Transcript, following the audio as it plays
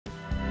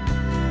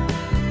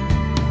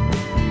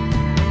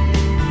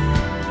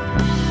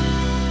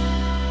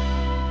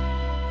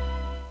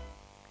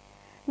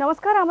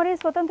नमस्कार आमर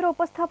स्वतंत्र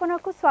उपस्थापना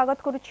को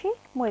स्वागत करुछि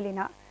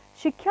मोइलिना।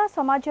 शिक्षा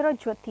समाजर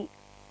ज्योति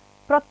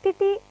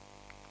प्रतिटी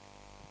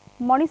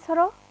मनिषर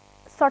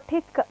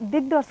सठिक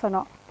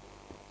दिग्दर्शन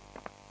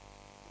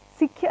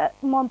शिक्षा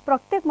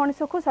प्रत्येक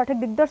मनुष्य को सठिक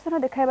दिग्दर्शन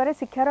देखाइबारे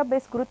शिक्षार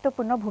बेस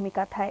गुरुत्वपूर्ण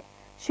भूमिका थाए।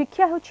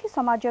 शिक्षा होछि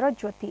समाजर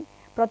ज्योति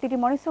प्रतिटी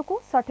मनुष्य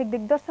को सठिक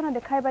दिग्दर्शन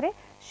देखाइबारे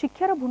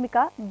शिक्षार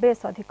भूमिका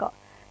बेस अधिक।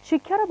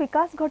 शिक्षार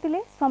विकास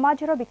घटिले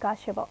समाजर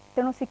विकास हेब,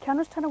 तेणु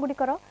शिक्षानुष्ठान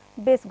गुड़िकर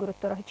बेस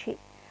गुरुत्व रही।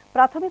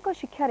 प्राथमिक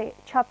शिक्षार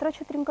छात्र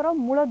छात्रींकर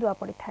मूल दुआ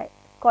पड़ी थाए।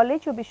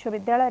 कॉलेज और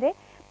विश्वविद्यालय रे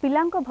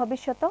पिलांक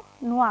भविष्यत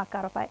नुआ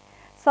आकार पाए।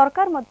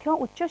 सरकार मध्य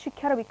उच्च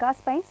शिक्षार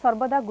विकास पई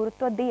सर्वदा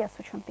गुरुत्व दे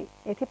आसुछंती।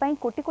 एथिपई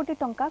कोटी कोटी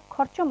टंका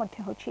खर्च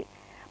मध्य होछि।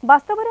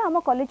 वास्तव में आम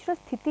कॉलेज रो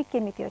स्थिति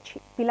केमिति अछि,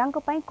 पिलांक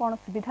पई कोन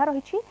सुविधा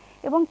रहिछि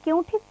एवं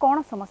केउठी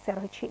कोन समस्या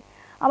रहिछि।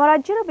 आम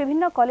राज्यर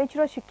विभिन्न कॉलेज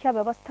रो शिक्षा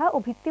व्यवस्था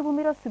और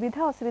भित्तिभूमि रो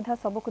सुविधा असुविधा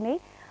सबकु नै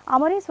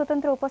आमर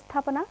स्वतंत्र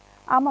उपस्थापना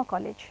आम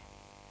कॉलेज।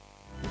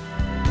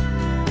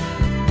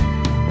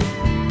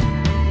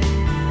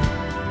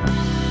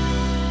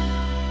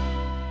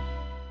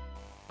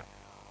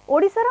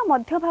 ओडिशार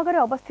मध्य भागरे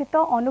अवस्थित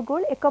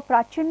अनुगुल एक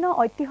प्राचीन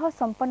ऐतिह्य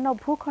संपन्न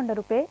भूखंड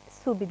रूपे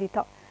सुविदित।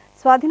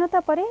 स्वाधीनता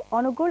परे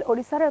अनुगुल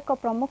ओडिशार एक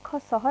प्रमुख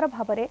सहर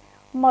भावरे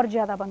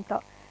मर्यादावंत।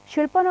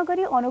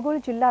 शिल्पनगरी अनुगुल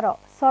जिल्लार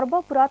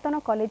सर्वपुरातन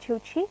कॉलेज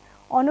हेउछि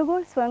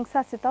अनुगुल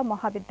स्वयंशासित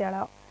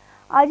महाविद्यालय।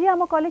 आज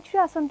आम कॉलेज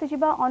आसंतु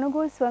जिबा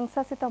अनुगुल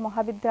स्वयंशासित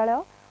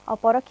महाविद्यालय और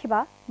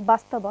परखिबा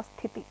वास्तव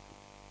स्थिति।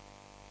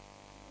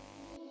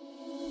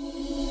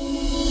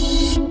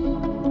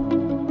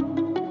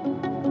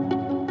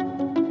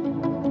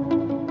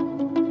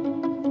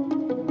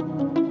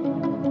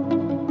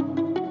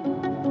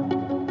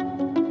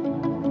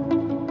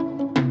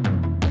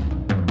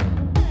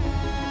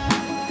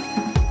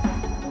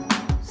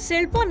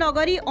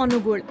 शिल्पनगरी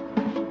अनुगुल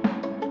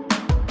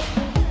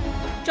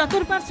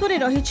चतुर्पार्श्वरे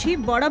रही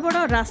बड़ बड़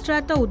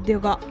राष्ट्रायत्त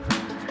उद्योग।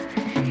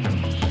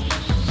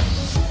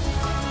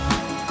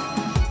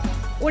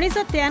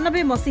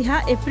 1993 मसीहा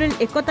एप्रिल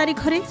 1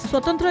 तारिख रे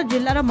स्वतंत्र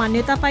जिल्लार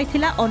मान्यता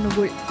पाइथिला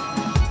अनुगुल।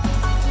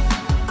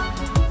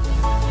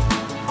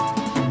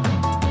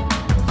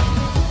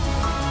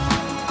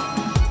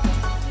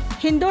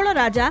 हिंदोल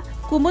राजा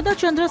कुमुद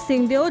चंद्र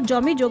सिंहदेव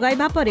जमी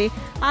जोगाइबा परे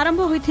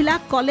आरंभ होइथिला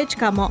कॉलेज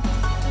काम।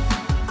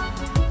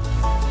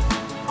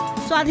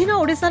 स्वाधीन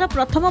ओडिशार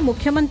प्रथम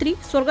मुख्यमंत्री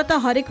स्वर्गत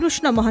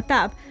हरिकृष्ण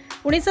महताब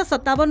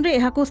 1957 रे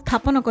एहाकु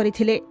स्थापन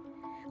करिथिले।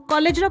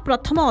 कॉलेजर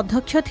प्रथम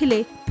अध्यक्ष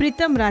थिले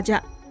प्रीतम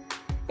राजा।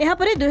 एहा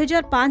परे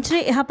 2005 रे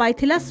एहा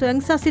पाइथिला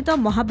स्वयंशासित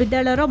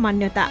महाविद्यालयर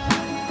मान्यता।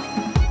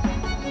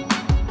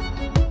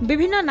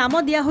 विभिन्न नाम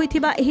दिया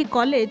होइथिबा एही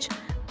कॉलेज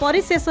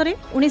परिशेष रे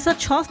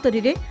 1976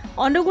 रे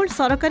अनुगुल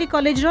सरकारी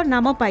कॉलेजर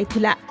नाम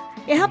पाइथिला।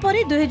 एहा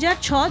परे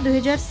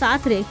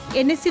 2006-2007 रे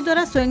एनएससी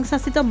द्वारा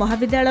स्वयंशासित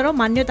महाविद्यालयर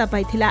मान्यता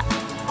पाइथिला।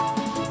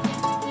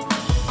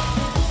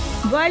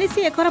 42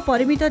 एकर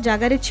परिमित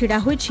जगार छिड़ा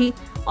होइछि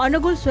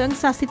अनुगुल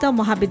स्वयंशासित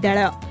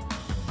महाविद्यालय।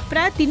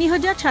 प्राय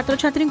 3000 छात्र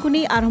छात्री को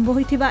नहीं आरंभ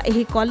होइथिबा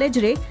एही कॉलेज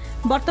रे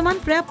वर्तमान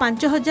प्राय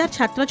 5000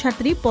 छात्र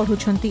छात्री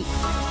पढ़ुछंती।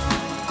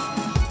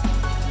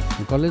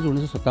 कॉलेज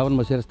 1957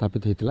 मसीह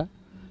स्थापित होइतिला।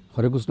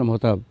 हरिकृष्ण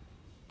महताब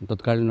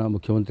तत्कालीन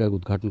मुख्यमंत्री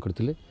उद्घाटन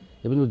करथिले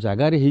एवं जो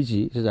जगार होइछि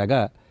से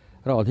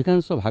जगार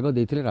अधिकांश भाग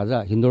देइथिले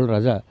राजा हिंदोल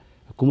राजा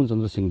कुमुद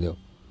चंद्र सिंहदेव।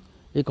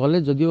 ए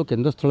कॉलेज जदिओ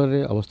केन्द्र स्थल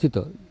रे अवस्थित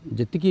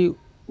जेतिकी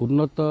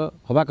उन्नत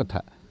हवा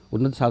कथा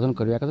उन्नति साधन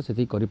करने कथा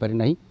से करि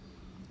नाही।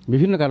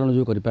 विभिन्न कारण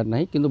जो करि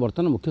नाही, किंतु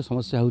वर्तमान मुख्य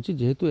समस्या होची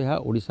जेहेतु यह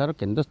ओडिशार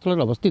केन्द्र स्थल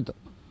अवस्थित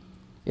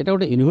एटा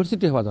गोटे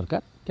यूनिवर्सिटी हवा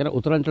दरकार। क्या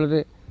उत्तरांचल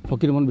में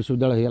फकीरमोहन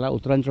विश्वविद्यालय होगा,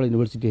 उत्तरांचल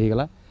यूनिवर्सिटी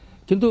होगा,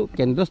 किंतु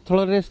केन्द्र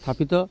स्थल में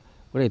स्थापित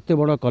गोटे एत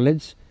बड़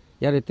कॉलेज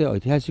यार एत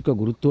ऐतिहासिक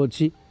गुरुत्व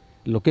अच्छी,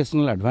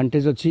 लोकेशनल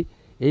एडवांटेज अच्छी।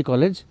 यही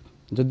कॉलेज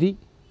जदि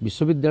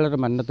विश्वविद्यालय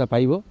मान्यता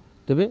पाइब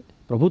तेबे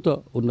प्रभुत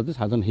उन्नति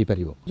साधन हो पार।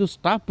 जो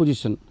स्टाफ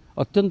पोजिशन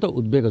अत्यंत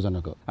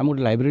उद्वेगजनक। आम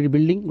गोटे लाइब्रेरी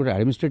बिल्डिंग, गोटे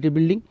एडमिनिस्ट्रेटिव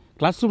बिल्डिंग,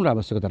 क्लासरूम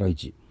आवश्यकता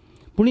रही।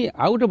 पुणी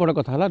आउ गोटे बड़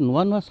कथा है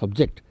नुआ नुआ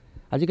सब्जेक्ट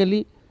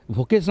आजिकल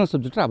भोकेशनल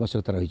सब्जेक्ट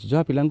आवश्यकता रही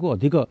जहाँ पिला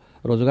अधिक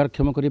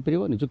रोजगारक्षम कर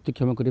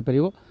निजुक्तिक्षम कर।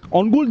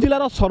 अनुगुल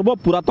जिलार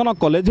सर्वपुरातन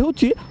कॉलेज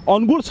होउछि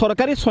अनुगुल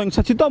सरकारी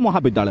स्वयंशासित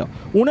महाविद्यालय।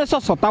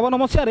 1957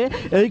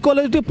 मसीह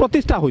कॉलेज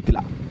प्रतिष्ठा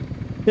होइतिला।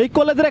 एही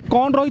कॉलेज रे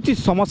कौन रही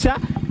समस्या,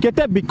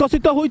 केते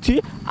विकसित होइछि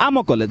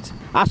आम कॉलेज,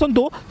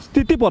 आसंतु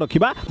स्थिति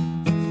परखिबा।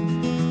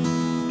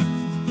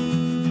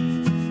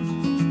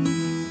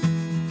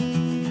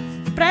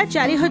 प्राय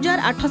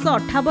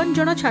 4858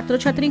 जन छात्र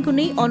छात्री को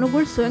नहीं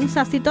अनुगुल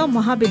स्वयंशासित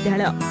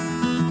महाविद्यालय।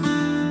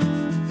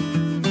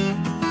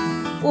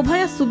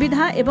 उभय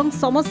सुविधा एवं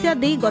समस्या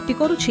दे गति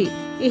करुछि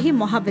एही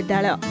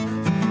महाविद्यालय।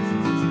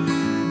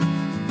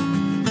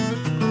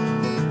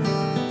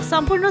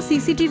 संपूर्ण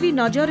सीसीटीवी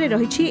नजर रे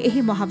रहिछि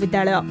एही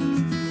महाविद्यालय।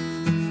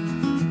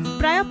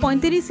 प्राय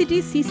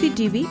 35टी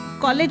सीसीटीवी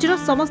कॉलेज रो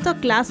समस्त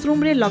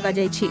क्लासरूम रे लगा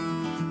जाइछि,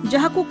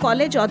 जहाकू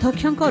कॉलेज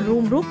अध्यक्षक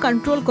रूम रू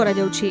कंट्रोल करा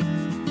जाउछि।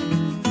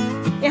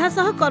 एहा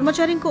सह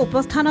कर्मचारी को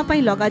उपस्थान पर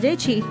लग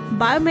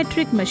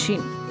बायोमेट्रिक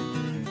मशीन।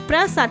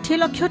 प्राय 60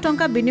 लाख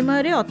टंका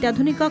विनिमय में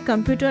अत्याधुनिक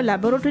कंप्यूटर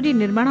लैबोरेटरी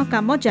निर्माण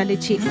काम चली।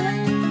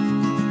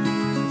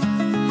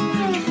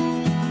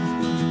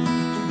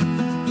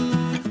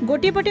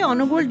 गोटेपटे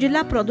अनुगुल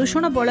जिला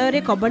प्रदूषण वलय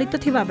में कबलित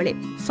थिबा बेले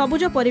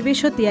सबुज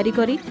परिवेश तैयारी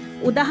करी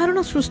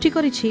उदाहरण सृष्टि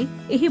करिछि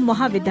एही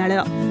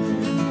महाविद्यालय।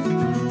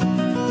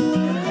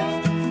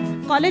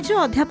 कॉलेज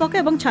अध्यापक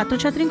एवं छात्र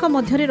छात्री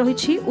मध्य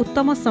रही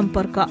उत्तम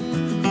संपर्क।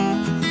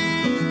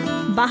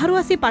 बाहर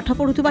आसी पाठ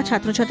पढ़ुवा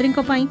छात्र छात्री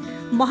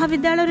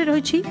महाविद्यालय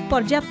रही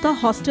पर्याप्त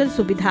हॉस्टेल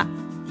सुविधा।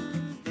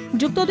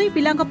 युक्त 2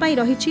 पिला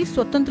रही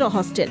स्वतंत्र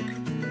हॉस्टेल।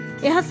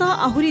 एहासह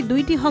आहुरी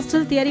 2टी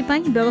हॉस्टेल तैयारी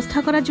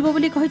व्यवस्था करा जिवो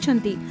बोली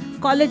कहिसंती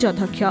कॉलेज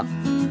अध्यक्ष।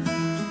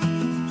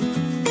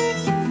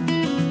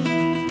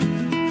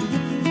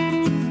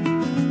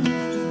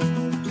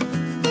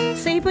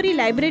 सेहीपरि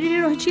लाइब्रेरी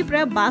रही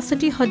प्राय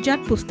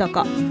 62,000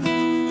 पुस्तक।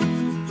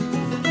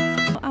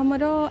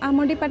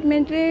 आम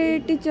डिपार्टमेंट रे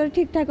टीचर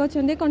ठीक ठाक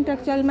अच्छा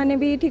कंट्राक्चुअल माने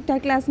भी ठीक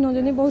ठाक क्लास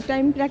नौजन बहुत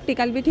टाइम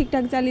प्रैक्टिकल भी ठीक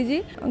ठाक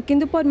चली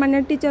किंतु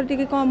परमानेंट टीचर टी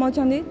कम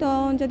अच्छा तो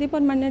जदि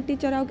परमानेंट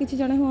टीचर आउ किसी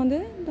जन हुए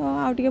तो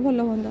आउ टे भल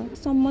हाँ।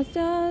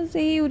 समस्या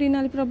से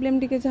यूरिनाल प्रॉब्लम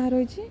टी जहाँ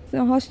रही।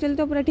 हॉस्टेल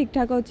तो पूरा ठीक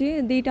ठाक अच्छी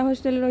 2टा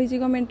हॉस्टेल रही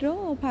government row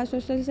first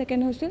hostel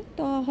second hostel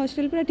तो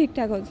हॉस्टेल पूरा ठीक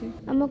ठाक अच्छी।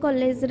 आम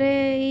कॉलेज रे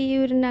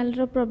यूरिनाल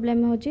रो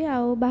प्रॉब्लम होची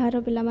आउ बाहर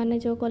पिला माने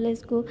जो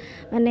कॉलेज को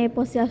माने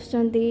पसी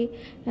आछंती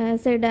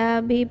सेडा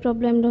भी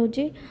प्रॉब्लम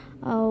रहउची।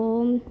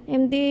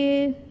 एमती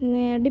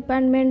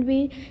डिपार्टमेंट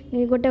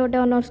भी गोटे गोटे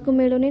ऑनर्स को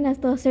मिलूनी ना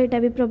तो सेटा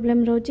भी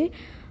प्रॉब्लम रहउची।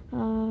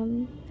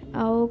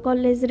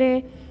 कॉलेज रे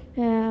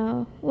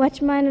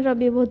वॉचमैन रो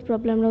भी बहुत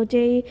प्रॉब्लम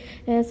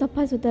रहउची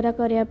सफा सुतरा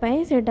करिया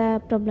पई सेटा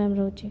प्रॉब्लम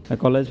रहउची।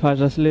 कॉलेज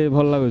फास्ट आसले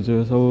भल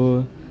लागुची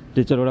सब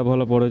टीचर गुड़ा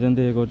भल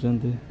पढ़ाउचंती ए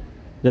करचंती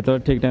जतो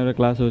ठीक टाइम रे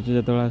क्लास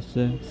होची जतो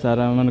आसे सार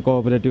माने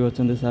कोऑपरेटिव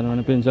होचंती सार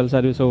माने प्रिंसिपल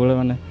सार भी सब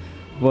माने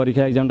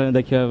परीक्षा एग्जाम टाइम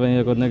देखिया पई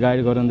ए करने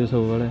गाइड करंती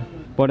सब बेले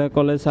पढ़े।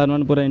 कॉलेज सार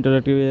मैंने पूरा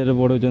इंटरेक्टिव ये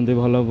पढ़ाऊँ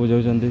भल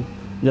बुझाऊँ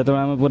जो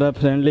आम पूरा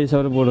फ्रेंडली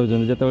हिसाब से पढ़ाऊँ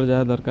जो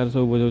जहाँ दरकार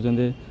सब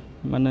बुझाऊँ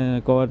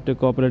माने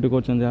कोऑपरेटिव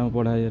कर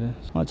पढ़ाई।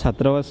 हाँ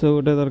छात्रावास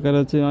गोटे दरकार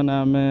अच्छी माने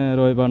आम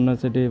रही पार्न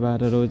से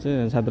बाहर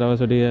रोचे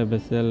छात्रावास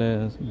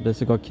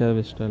बेसी कक्षा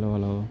बेस्ट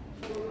भल हम।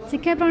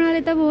 शिक्षा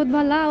प्रणाली तो बहुत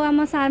भल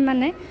आम सार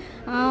मैंने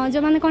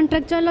जो मैंने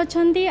कॉन्ट्रैक्चुअल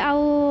अच्छा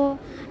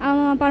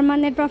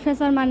परमानेंट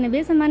प्रोफेसर माने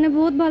भी से माने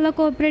बहुत भल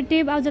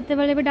कोऑपरेटिव आ जते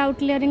बेले भी डाउट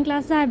क्लियरिंग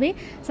क्लास जहाँ भी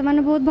से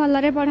माने बहुत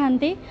भलरे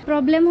पढ़ाती।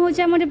 प्रॉब्लम हो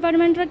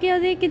डिपार्टमेंट रो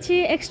कि किसी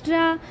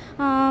एक्स्ट्रा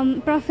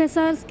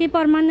प्रोफेसर्स की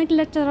परमानेंट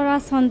लेक्चरर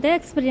आसते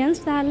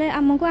एक्सपीरियंस ताहले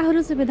हमको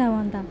आहुरी सुविधा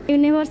होता।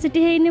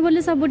 यूनिवर्सिटी हेनी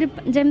बोली सब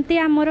जमती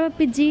आमर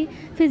पीजी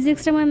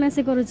फिजिक्स रे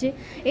एमएससी करूची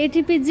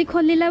एठी पीजी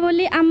खोलिला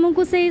बोली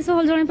आमको से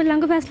 16 जन पिला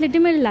फैसिलिटी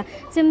मिलला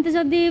सेमती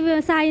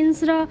जदि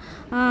साइंस रो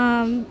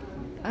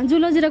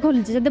जूलॉजी रे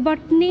खोली जदि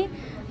बॉटनी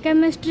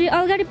केमिस्ट्री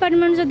अलग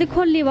डिपार्टमेंट जदि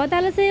खोलिबो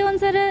ताले से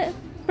अनुसार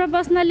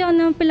प्रोफेशनली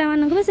अन्य पिला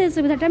मानक भी से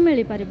सुविधाटा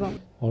मिली पारिबो।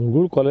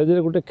 अनुगुल कॉलेज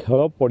रे गोटे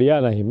खेल पड़िया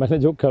नहीं माने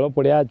जो खेल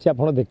पड़िया अच्छी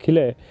आपड़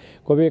देखिले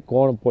कभी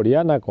कौन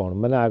पड़िया ना कौन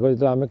माने आग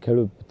जो आम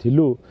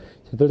खेलु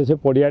से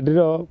पड़ियाटी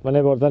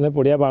माने बर्तमान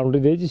पड़िया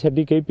बाउंड्री देछि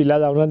सेठी कई पिला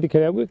जाउना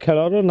खेल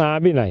खेलर ना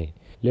भी नहीं।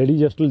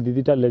 लेडीज हॉस्टेल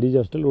 2टा लेडीज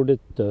हॉस्टेल गोटे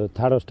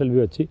 3rd हॉस्टेल भी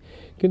अच्छी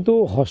किंतु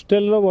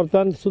हॉस्टेल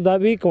बर्तमान सुधा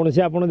भी कौन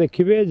से आप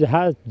देखिए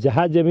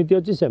जहाँ जमीती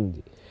अच्छी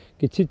सेमती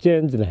किसी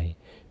चेंज नहीं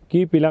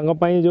कि पिलांग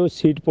पाई जो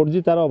सीट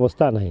पड़ी तार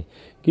अवस्था नहीं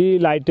कि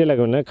लाइटे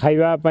लगे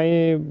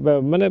खावाई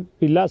माने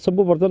पिला सब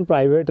बर्तमान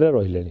प्राइवेट रे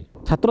रहिले।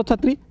 छात्र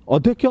छात्री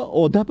अध्यक्ष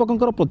और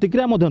अध्यापकों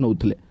प्रतिक्रिया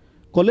नौते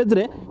कॉलेज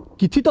रे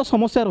किछि तो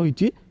समस्या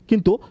रही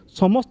किंतु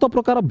समस्त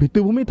प्रकार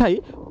भित्तिभूमि थाई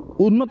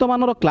उन्नत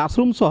मानर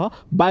क्लासरूम सह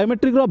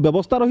बायोमेट्रिक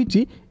व्यवस्था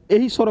रही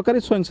एही सरकारी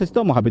स्वयंशासित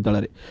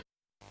महाविद्यालय।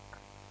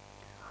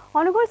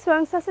 अनुगुल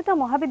स्वयंशासित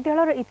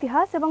महाविद्यालय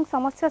इतिहास एवं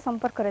समस्या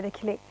संपर्क में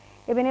देखिले।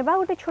 एबे नेबा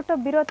गोटे छोट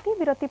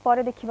विरति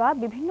पर देखिबा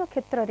विभिन्न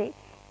क्षेत्र रे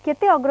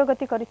केते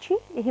अग्रगति करिछि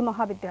एही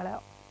महाविद्यालय।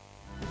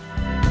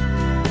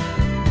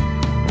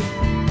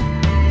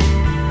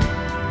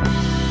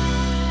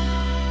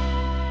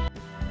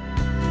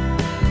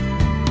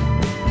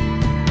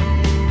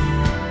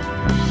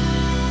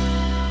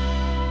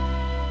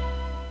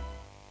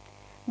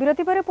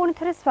 विरति पर पुणी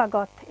थे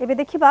स्वागत। एबे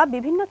देखिबा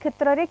विभिन्न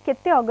क्षेत्र रे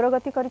केते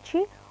अग्रगति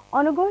करिछि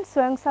अनुगुल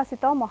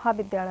स्वयंशासित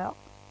महाविद्यालय।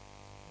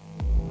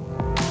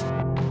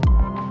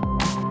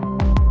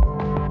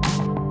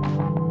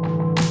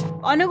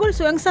 अनुगुल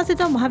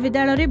स्वयंशासित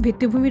महाविद्यालय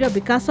भित्तिभूमिर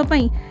विकास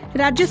पई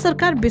राज्य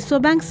सरकार विश्व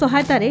बैंक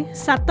सहायता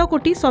 7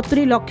 कोटी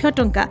 70 लाख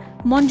टंका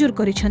मंजूर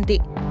करिसेंती।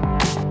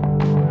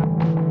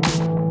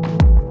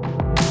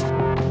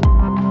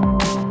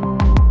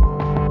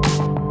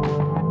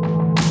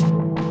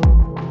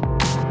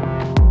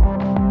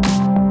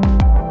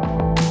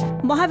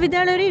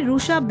 महाविद्यालय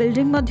रूषा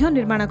बिल्डिंग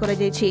निर्माण करा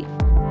जायछि।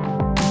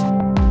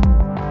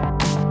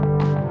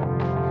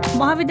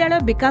 महाविद्यालय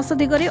विकास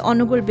दिगरे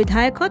अनुगुल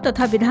विधायक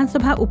तथा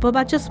विधानसभा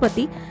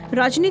उपबाचस्पति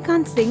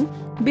रजनीकांत सिंह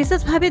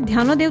विशेष भाव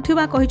ध्यान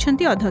देउथिबा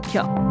कहिसेंती अध्यक्ष।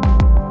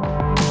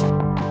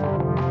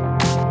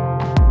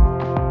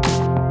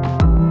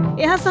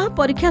 एहासह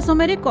परीक्षा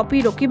समय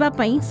कॉपी रोकिबा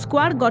पई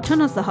स्क्वाड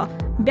गठन सह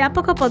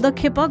व्यापक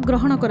पदक्षेप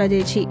ग्रहण करा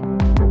जायछि।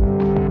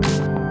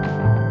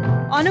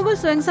 अनुगुल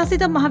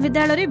स्वयंशासित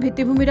महाविद्यालय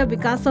भित्तिभूमिर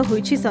विकास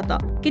होइछि सत,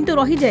 किंतु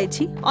रही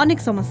जायछि अनेक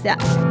समस्या।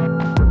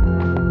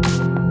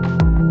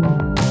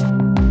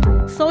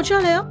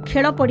 शौचालय,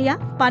 खेल पड़िया,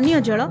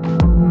 पानीय जल,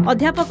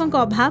 अध्यापकों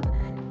अभाव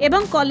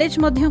एवं कॉलेज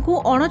मध्यकु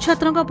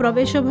अणछात्रों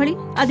प्रवेश भली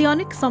आदि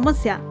अनेक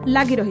समस्या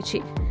लगी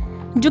रही।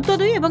 युक्त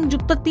 2 एवं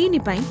युक्त 3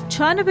 पाई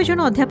 96 जन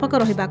अध्यापक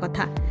रहिबा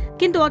कथा,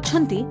 किंतु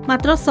अछंती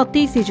मात्र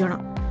 27 जन।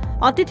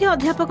 अतिथि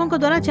अध्यापकों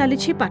द्वारा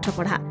चली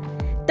पाठपढ़ा,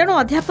 तेणु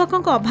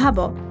अध्यापकों अभाव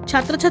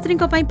छात्र छात्री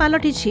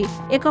पलटि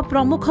एक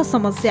प्रमुख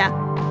समस्या।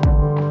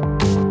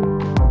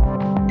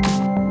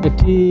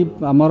 एठी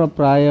आमर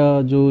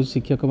प्राय जो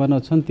शिक्षक मान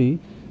अछंती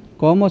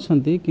कम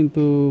अछंती,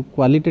 किंतु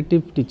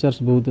क्वालिटेटिव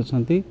टीचर्स बहुत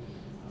अछंती।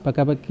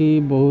 पाखापाखि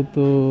बहुत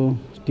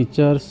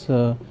टीचर्स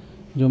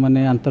जो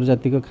माने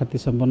आंतर्जातिक ख्याति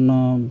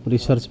संपन्न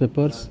रिसर्च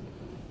पेपर्स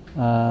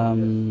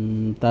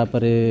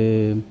तापरे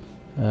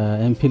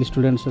एमफिल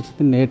स्टूडेंट्स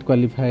अच्छे नेट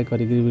क्वालिफाई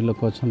करी भी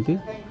लोक अच्छा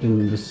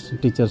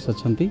टीचर्स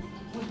अच्छा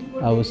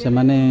आउ से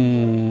माने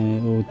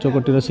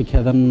उच्चकोटीर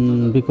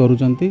शिक्षादान भी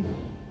करुँच।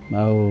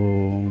 आउ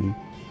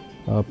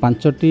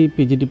 5टी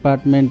पीजी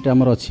डिपार्टमेंट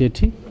आमर अच्छी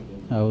एठी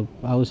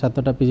आउ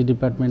 7टा पीजी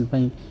डिपार्टमेंट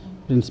पई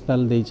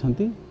प्रिंसिपल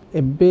देइछंती।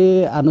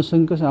 एबे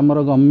आनुषंगिक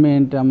आमर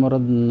government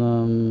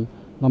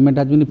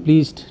has been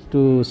pleased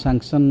to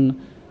sanction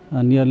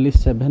nearly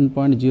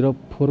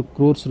 7.04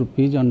 crores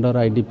rupees under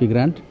IDP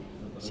grant।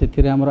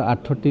 से आमर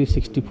 8टी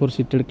 64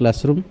 सीटेड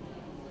क्लासरूम,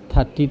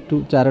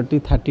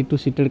 32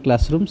 सीटेड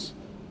क्लासरूम्स,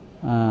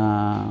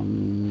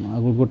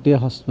 गोटे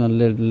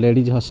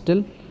लेडीज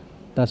हॉस्टल,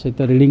 ता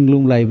सहित रीडिंग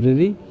रूम,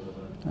 लाइब्रेरी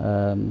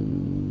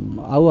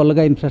आउ अलग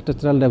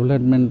इंफ्रास्ट्रक्चरल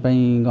डेवलपमेंट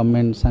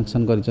गवर्नमेंट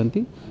सैंक्शन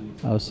करिसंती।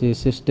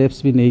 से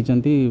स्टेप्स भी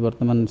नहीं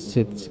वर्तमान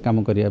से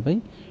काम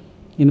करने।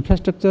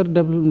 इंफ्रास्ट्रक्चर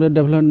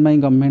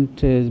डेवलपमेंट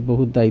गवर्नमेंट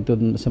बहुत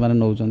दायित्व से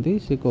नौकरी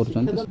से कर।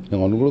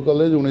 अनुगुल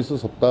कॉलेज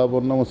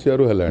 1957 मसीह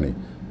है।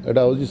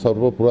 यहाँ हूँ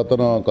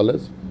सर्वपुरातन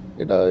कॉलेज।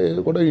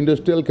 यहाँ गोटे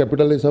इंडस्ट्रियल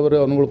कैपिटल हिसाब से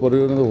अनुगुल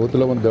परिगणित होता।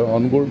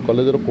 अनुगुल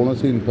कॉलेज कौन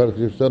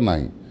इंफ्रास्ट्रक्चर ना,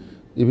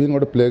 इवन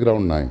गोटे प्ले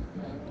ग्राउंड ना।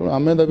 तेणु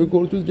आम दाबी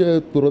करूँ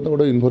तुरंत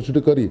गोटे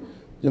यूनिवर्सिटी करी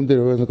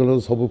जमी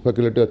कॉलेज सब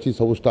फैसिलिटी अच्छी,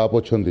 सब स्टाफ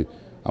अच्छा,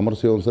 आमर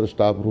से अनुसार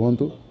स्टाफ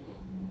रुहतु।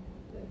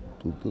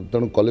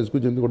 तेणु कॉलेज को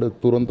जमी गोटे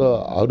तुरंत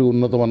आहरी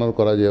उन्नत मानर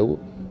करा जाऊ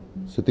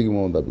से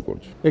दाबी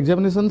कर।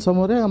 एग्जामिनेशन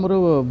समय आमर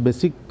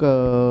बेसिक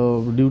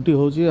ड्यूटी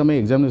होची आम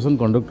एग्जामिनेशन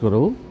कंडक्ट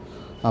करूँ।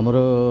 आमर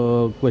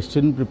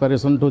क्वेश्चन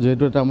प्रिपरेशन ठू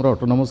जेहेतु आमर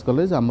ऑटोनोमस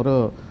कॉलेज, आमर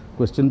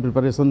क्वेश्चन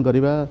प्रिपरेशन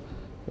करवा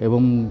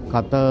एवं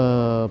खाता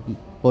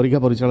परीक्षा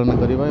परिचालन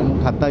करवा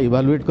एवं खाता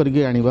इवालुएट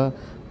करके आनिबा,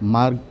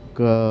 मार्क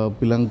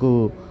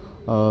पिलांको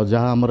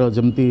जहाँ आमर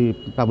जमती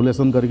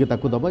टाबुलेसन करके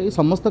ताकू दबा, ये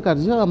समस्त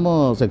कार्य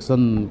आम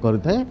सेक्शन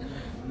करिथाए।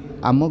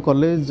 आम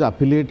college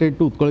affiliated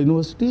to Utkal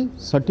university,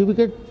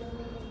 certificate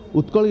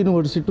Utkal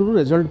university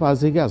result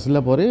पास होकर आसला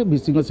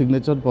वीसी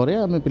सिग्नेचर पर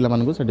आम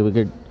पिला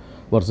सर्टिफिकेट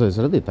वर्ष शेष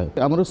देता है।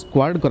 आमर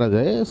स्क्वाड करा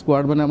जाए।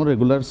 स्क्वाड माने आमर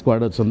रेगुलर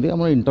स्क्वाड अच्छा,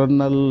 आम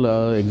इंटरनाल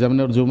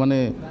एग्जामिनर जो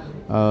माने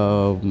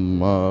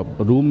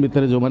रूम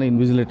भितर जो माने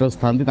इनविजिलेटर्स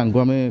था आम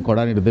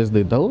कड़ा निर्देश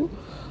देता।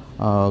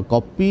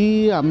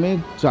 कॉपी आम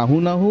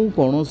चाहूना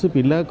कौन से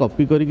पिला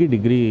कॉपी करके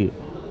डिग्री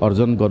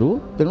अर्जन करूँ।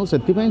 तेणु से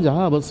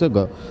जहाँ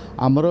आवश्यक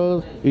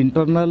आमर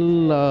इंटरनाल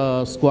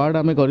स्क्वाड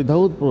आम कर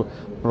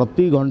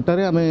प्रति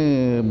घंटे आम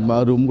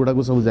रूम गुड़ा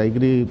को सब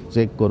जाकरी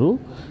चेक करूँ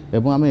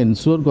एवं आम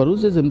एनश्योर करूँ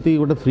जमती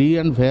गोटे फ्री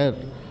एंड फेयर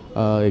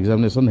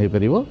एग्जामिनेशन हो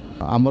पार।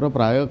 आमर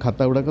प्राय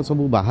खाता गुड़ाक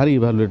सब बाहर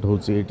इवालुएट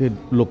होती।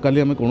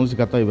 लोकाली आम कौन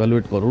खाता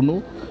इवालुएट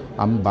करूँ,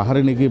 आम बाहर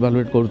नहीं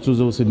इवालुएट करूँ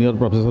जो सीनियर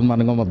प्रोफेसर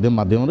मान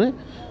माध्यम।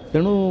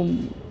 तेणु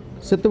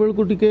से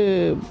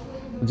टिके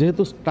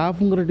जेहेतु स्टाफ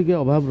टे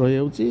अभाव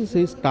रही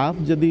से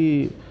स्टाफ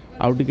जदि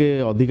आउ टे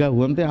अधिका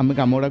हुए आम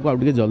कम गुड़ा आउ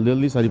टे जल्दी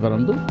जल्दी सारी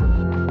पारंतु।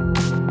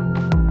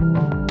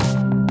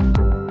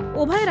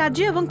 उभय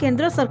राज्य एवं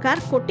केंद्र सरकार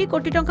कोटी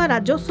कोटी टंका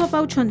राजस्व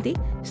पाउछंती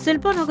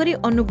शिल्पनगरी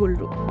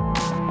अनुगुलरू।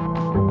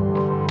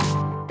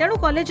 तेणु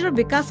कॉलेजर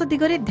विकास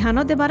दिगरे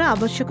ध्यान देवार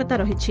आवश्यकता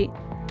रही।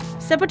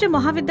 सेपटे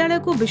महाविद्यालय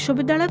को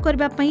विश्वविद्यालय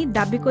करबा पई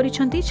दाबी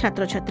करिसंती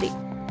छात्र छात्री।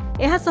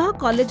 एहा सह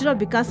कॉलेजर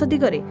विकास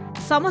दिगरे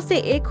समस्ते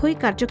एक होई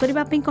कार्य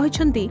करबा पई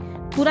कहिसंती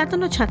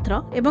पुरातन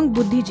छात्र एवं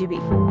बुद्धिजीवी।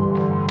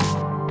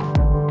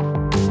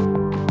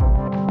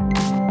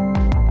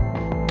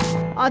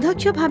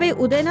 अध्यक्ष भावे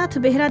उदयनाथ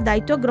बेहरा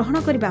दायित्व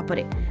ग्रहण करबा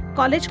परे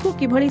कॉलेज को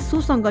किभली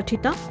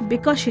सुसंगठित,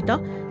 विकसित,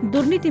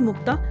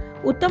 दुर्नीतिमुक्त,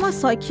 उत्तम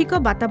शैक्षिक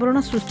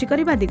वातावरण सृष्टि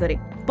करबा दिगरे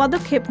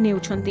पदक्षेप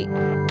नेउछंती।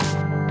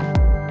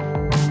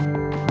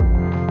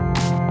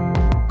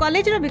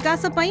 कॉलेजर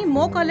विकास पई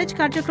मो कॉलेज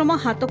कार्यक्रम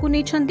हाथ को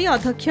नेछंती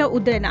अध्यक्ष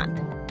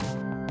उदयनाथ।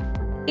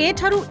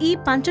 एठारु ई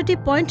 5टी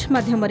पॉइंट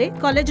माध्यमरे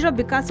कॉलेजर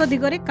विकास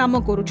दिगरे काम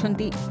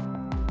करूछंती।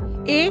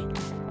 ए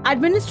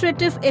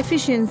एडमिनिस्ट्रेटिव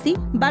एफिशिएंसी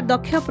बा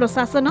दक्ष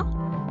प्रशासन,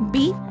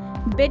 बी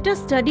बेटर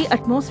स्टडी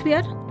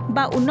एटमॉस्फेयर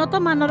बा उन्नत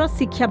मानर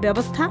शिक्षा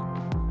व्यवस्था,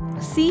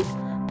 सी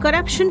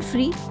करप्शन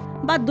फ्री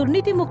बा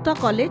दुर्नीति मुक्त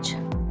कॉलेज,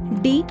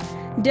 डी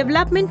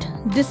डेवलपमेंट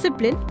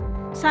डिसिप्लिन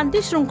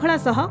शांति श्रृंखला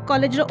सह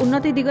कॉलेजर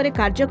उन्नति दिगरे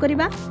कार्य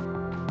करिबा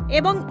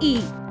एवं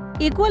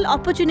इक्वल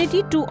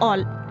अपॉर्चुनिटी टू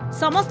ऑल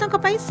समस्तक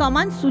पई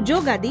समान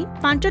सुजोग आदि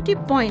 5टी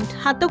पॉइंट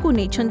हाथकू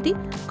नेछंती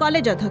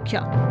कॉलेज अध्यक्ष।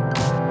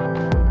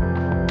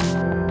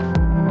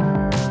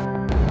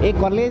 ए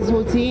कॉलेज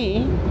होची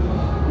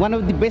one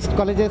of the best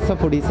colleges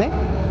of Odisha.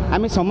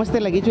 आम समस्ते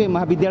लगी ये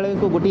महाविद्यालय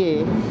को गोटे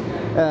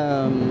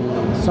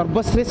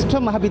सर्वश्रेष्ठ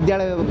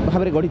महाविद्यालय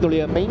भाव में गढ़ी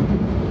तोड़ापी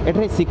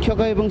एठारे शिक्षक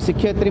एवं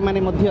शिक्षयित्री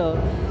माने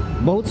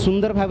बहुत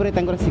सुंदर भाव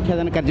में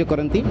शिक्षादान कार्य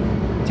करती।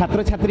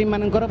 छात्र छात्री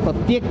मानकर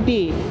प्रत्येकटी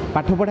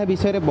पाठपढ़ा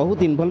विषय में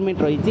बहुत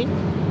इनवॉल्वमेंट रही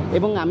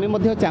एवं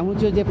आमे चाहूँ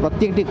जे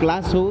प्रत्येकटी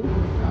क्लास हो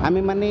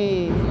आमे माने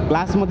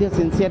क्लास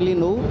सिंसियरली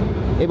नौ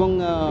एवं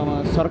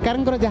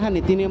सरकार जहाँ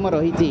नीति नियम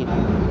रही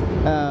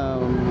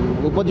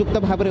उपयुक्त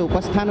भाव में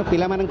उपस्थान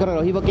पिला मानकर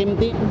रहिबो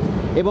केमती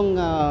एवं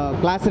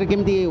क्लास रे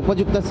केमती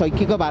उपयुक्त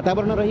शैक्षिक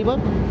वातावरण रहिबो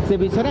से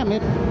विषय में आमे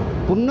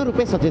पूर्ण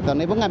रूपे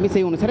सचेतन एवं आम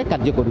से अनुसार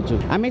कार्य करुचु।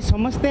 आम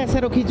समस्ते आशा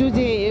रखीचु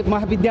जे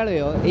महाविद्यालय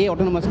ए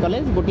ऑटोनोमस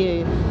कॉलेज गोटे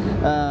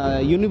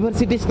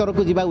यूनिवर्सिटी स्तर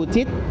को जीवा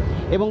उचित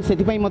एवं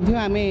सेथिपाई मध्य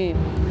आमे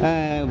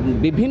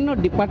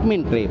विभिन्न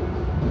डिपार्टमेंट रे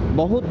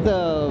बहुत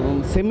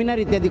सेमिनार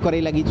इत्यादि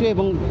करे लगिचु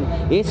एवं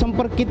ए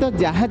संपर्कित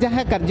जहाँ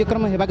जहाँ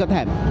कार्यक्रम हेबा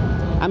कथा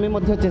आमे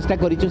मध्य चेष्टा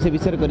करिचु से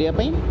विषय करिया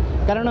पई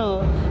कारण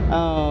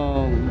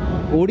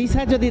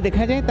ओडिशा जदि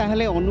देखा जाए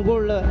ताहले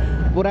अनुगुल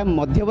पूरा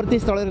मध्यवर्ती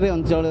स्थल रे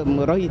अंचल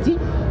रही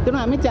तेणु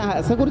आम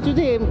आशा करुचु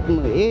जे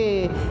ए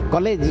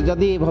कॉलेज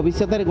जदि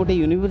भविष्य रे गोटे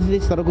यूनिवर्सिटी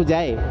स्तर को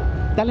जाए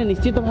ताले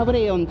निश्चित भाव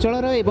में अंचल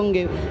एवं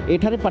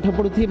एठारे पाठ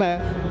पढ़ुथिबा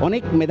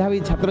अनेक मेधावी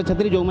छात्र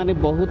छात्री जो माने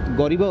बहुत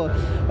गरीब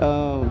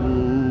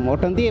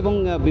अटंती एवं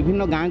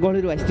विभिन्न गाँ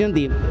गहली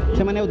आसिचंती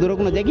से माने दूर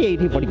को न जाकि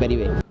एठी पढ़ी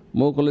परिबे।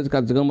 मो कॉलेज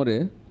कार्यक्रम रे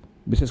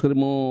विशेष कर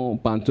मो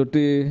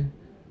 5टी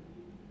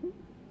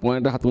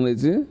पॉइंट हाथ में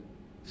नहीं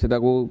सेटा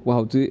को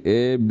कहूँ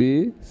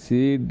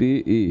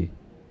ABCDE।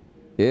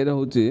 ए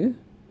रोचे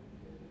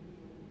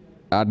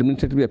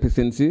एडमिनिस्ट्रेटिव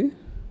एफिशिएंसी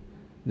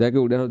जहाँकि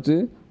ओडिया होचे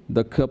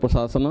दक्ष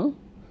प्रशासन।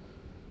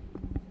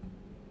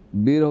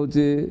 बी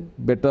रोचे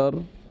बेटर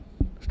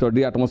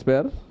स्टडी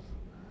एटमॉस्फेयर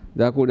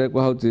जहाँ को ओडिया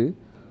कहूँ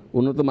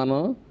उन्नत मान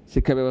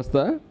शिक्षा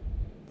व्यवस्था।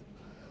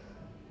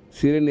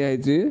 सी रे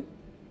नियाहिची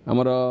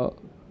आमर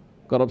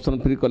करप्शन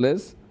फ्री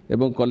कॉलेज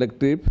एवं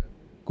कलेक्टिव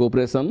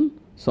कोऑपरेशन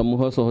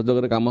समूह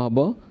सहयोग काम हम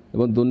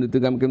एवं दुर्नीति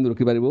काम केमि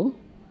रोकी पारिबो।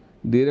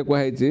 डी रे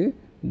कहै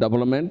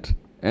डेवलपमेंट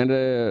एंड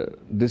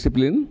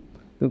डिसिप्लिन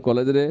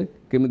कॉलेज रे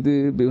केमिति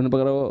विभिन्न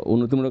प्रकार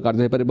उन्नतिमूलक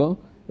कार्य हो पारिबो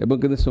एवं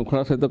केमि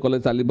श्रृंखला सहित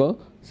कॉलेज चलिबो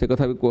से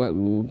कथा भी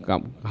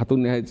हाथ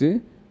नियाहिची।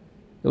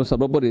 एवं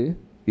सर्वोपरि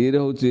ई रे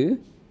होची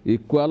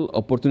इक्वल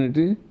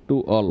अपॉर्चुनिटी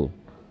टू ऑल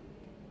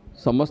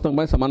समस्त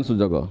समान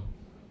सुजोग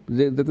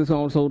जिते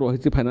सब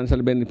रही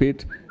फाइनेंशियल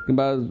बेनिफिट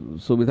किंबा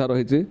सुविधा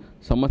रही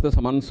समस्त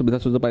समान सुविधा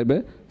सुजोग पाइबे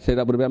से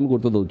आम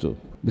गुरुत्व दौचु।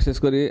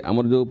 विशेषकर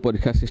आमर जो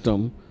परीक्षा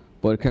सिस्टम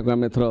परीक्षा को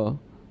आम एथर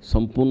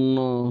संपूर्ण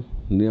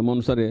नियम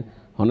अनुसार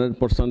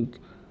 100%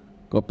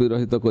 कॉपी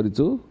रहित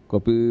करिछु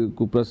कॉपी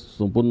को पूरा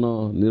संपूर्ण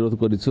निरोध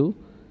करिछु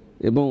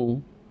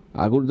एवं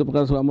आगुर जो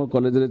प्रकार सब आम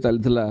कॉलेज रे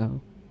चलथिला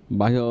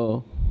बाह्य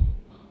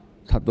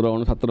छात्र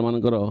अण छात्र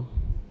मानकर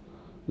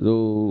जो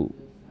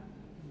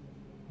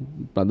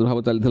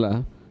प्रादुर्भाव चलथिला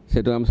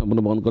सेटा आम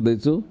संपूर्ण बंद कर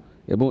देछु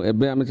एवं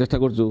एबे आम चेष्टा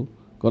करछु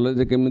कॉलेज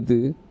रे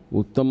केमिति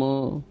उत्तम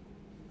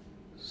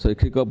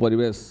शैक्षिक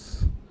परिवेश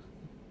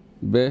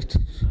बेस्ट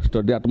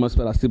स्टडी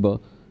एटमॉस्फेयर आसीबो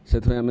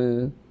सेथि आम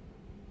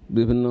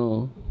विभिन्न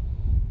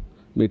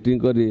मीटिंग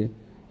करी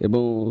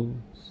एवं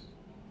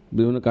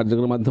विभिन्न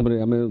कार्यक्रम माध्यम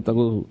रे आम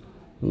ताको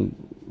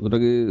जोटा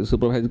कि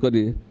सुपरवाइज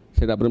करी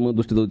सेटा पर मु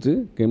दृष्टि दउछि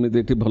केमिति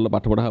एठी भल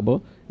पाठ पढ़ा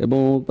हबो एवं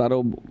तार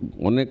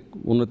अनेक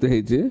उन्नति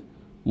हेछि।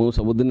 मु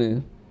सबुदिने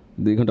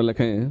 2 घंटा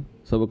लेखाएं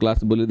सब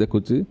क्लास बोली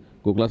देखुची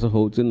को क्लास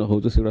होउची न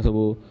होउची सेगुड़ा सब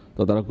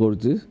तदारक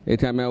करुची।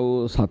 एठी आमे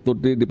आउ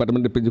 7टी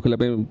डिपार्टमेंट पीजी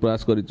खोलिया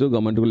प्रयास करिछु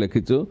गवर्नमेंट को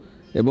लिखिछु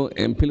एवं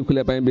एमफिल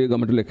खोलिया भी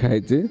गवर्नमेंट लिखा है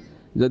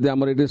जदि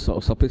आमर ये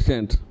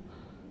सफिशिएंट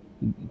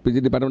पीजी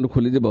डिपार्टमेंट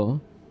खोली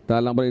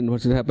ताल आम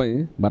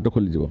यूनिवर्सिटी बाट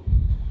खोली।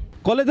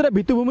 कॉलेज रे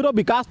भित्तिभूमि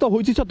विकास तो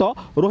होइछि सत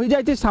रही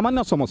जाइछि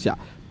सामान्य समस्या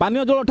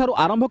पानीय जल ठारू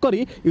आरंभ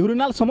करी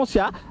यूरिनाल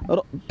समस्या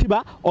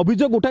थिबा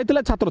अभियोग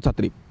उठाइथिले छात्र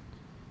छात्री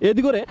ए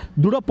दिगरे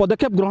दृढ़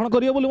पदक्षेप ग्रहण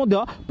करियो बोली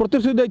मध्य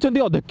प्रतिश्रुति दैछन्ती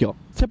अध्यक्ष।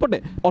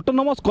 सेपटे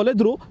ऑटोनोमस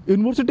कॉलेज रु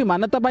यूनिवर्सिटी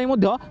मान्यता पाई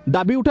मध्य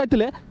दाबी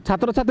उठाइथिले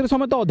छात्र छात्री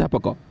समेत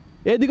अध्यापक।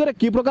 ए दिगरे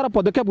कि प्रकार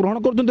पदक्षेप ग्रहण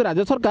करछन्ती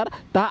राज्य सरकार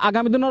ता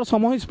आगामी दिन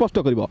समय स्पष्ट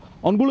करिवो।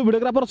 अनुगुल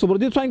वीडियोग्राफर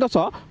सुब्रजीत स्वाईंक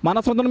सह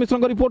मानस रंजन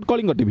मिश्रଙ୍କ रिपोर्ट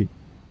कलिंग टीवी।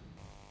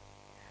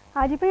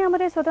 आज आम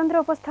स्वतंत्र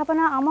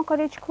उपस्थापना आम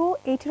कॉलेज को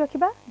एठी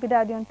रखिबा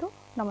विदाय दियंतु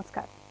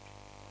नमस्कार।